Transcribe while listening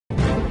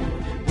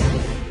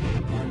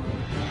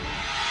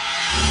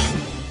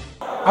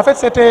En fait,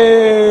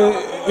 c'était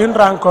une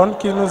rencontre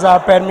qui nous a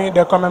permis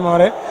de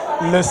commémorer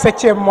le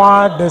 7e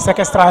mois de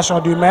séquestration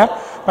du maire,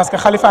 parce que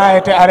Khalifa a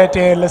été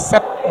arrêté le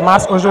 7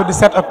 mars, aujourd'hui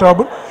 7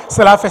 octobre.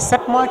 Cela fait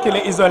 7 mois qu'il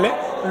est isolé,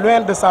 loin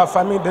de sa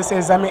famille, de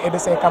ses amis et de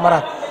ses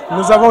camarades.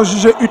 Nous avons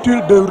jugé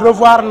utile de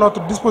revoir notre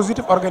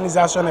dispositif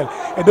organisationnel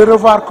et de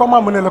revoir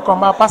comment mener le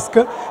combat, parce que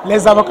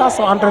les avocats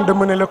sont en train de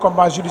mener le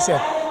combat judiciaire.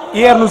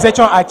 Hier, nous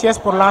étions à Thiès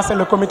pour lancer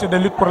le comité de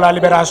lutte pour la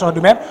libération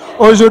du maire.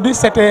 Aujourd'hui,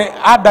 c'était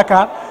à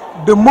Dakar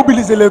de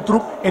mobiliser les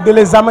troupes et de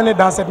les amener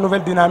dans cette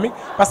nouvelle dynamique,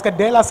 parce que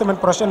dès la semaine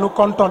prochaine, nous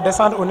comptons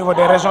descendre au niveau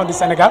des régions du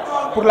Sénégal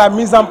pour la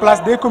mise en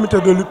place des comités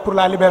de lutte pour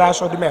la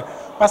libération du maire.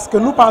 Parce que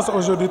nous pensons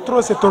aujourd'hui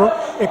trop c'est trop,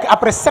 et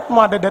qu'après 7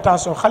 mois de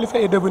détention, Khalifa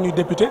est devenu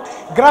député.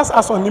 Grâce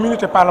à son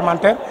immunité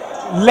parlementaire,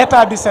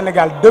 l'État du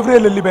Sénégal devrait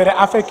le libérer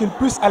afin qu'il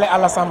puisse aller à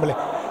l'Assemblée,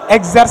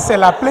 exercer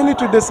la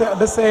plénitude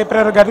de ses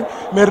prérogatives,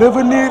 mais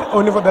revenir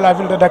au niveau de la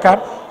ville de Dakar,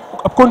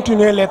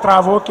 continuer les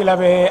travaux qu'il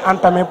avait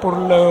entamés pour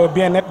le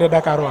bien-être des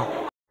Dakarois.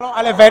 Nous allons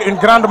aller vers une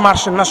grande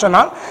marche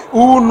nationale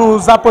où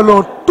nous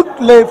appelons toutes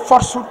les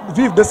forces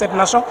vives de cette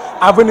nation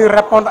à venir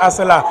répondre à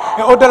cela.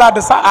 Et au-delà de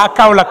ça, à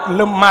Kaolack,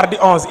 le mardi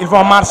 11, ils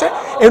vont marcher.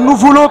 Et nous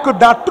voulons que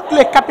dans toutes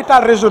les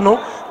capitales régionales,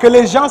 que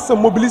les gens se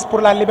mobilisent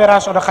pour la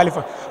libération de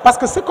Khalifa. Parce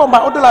que ce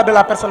combat, au-delà de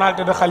la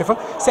personnalité de Khalifa,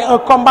 c'est un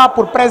combat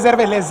pour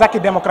préserver les acquis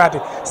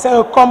démocratiques. C'est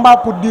un combat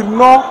pour dire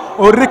non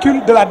au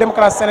recul de la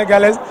démocratie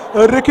sénégalaise,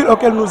 un recul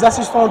auquel nous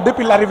assistons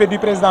depuis l'arrivée du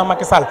président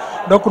Macky Sall.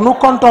 Donc nous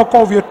comptons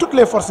convier toutes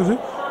les forces vives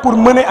pour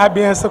mener à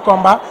bien ce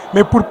combat,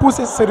 mais pour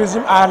pousser ce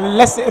régime à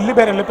laisser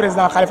libérer le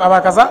président Khalifa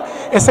Ababacar Sall.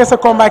 Et c'est ce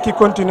combat qui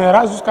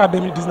continuera jusqu'à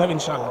 2019,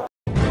 Inch'Allah.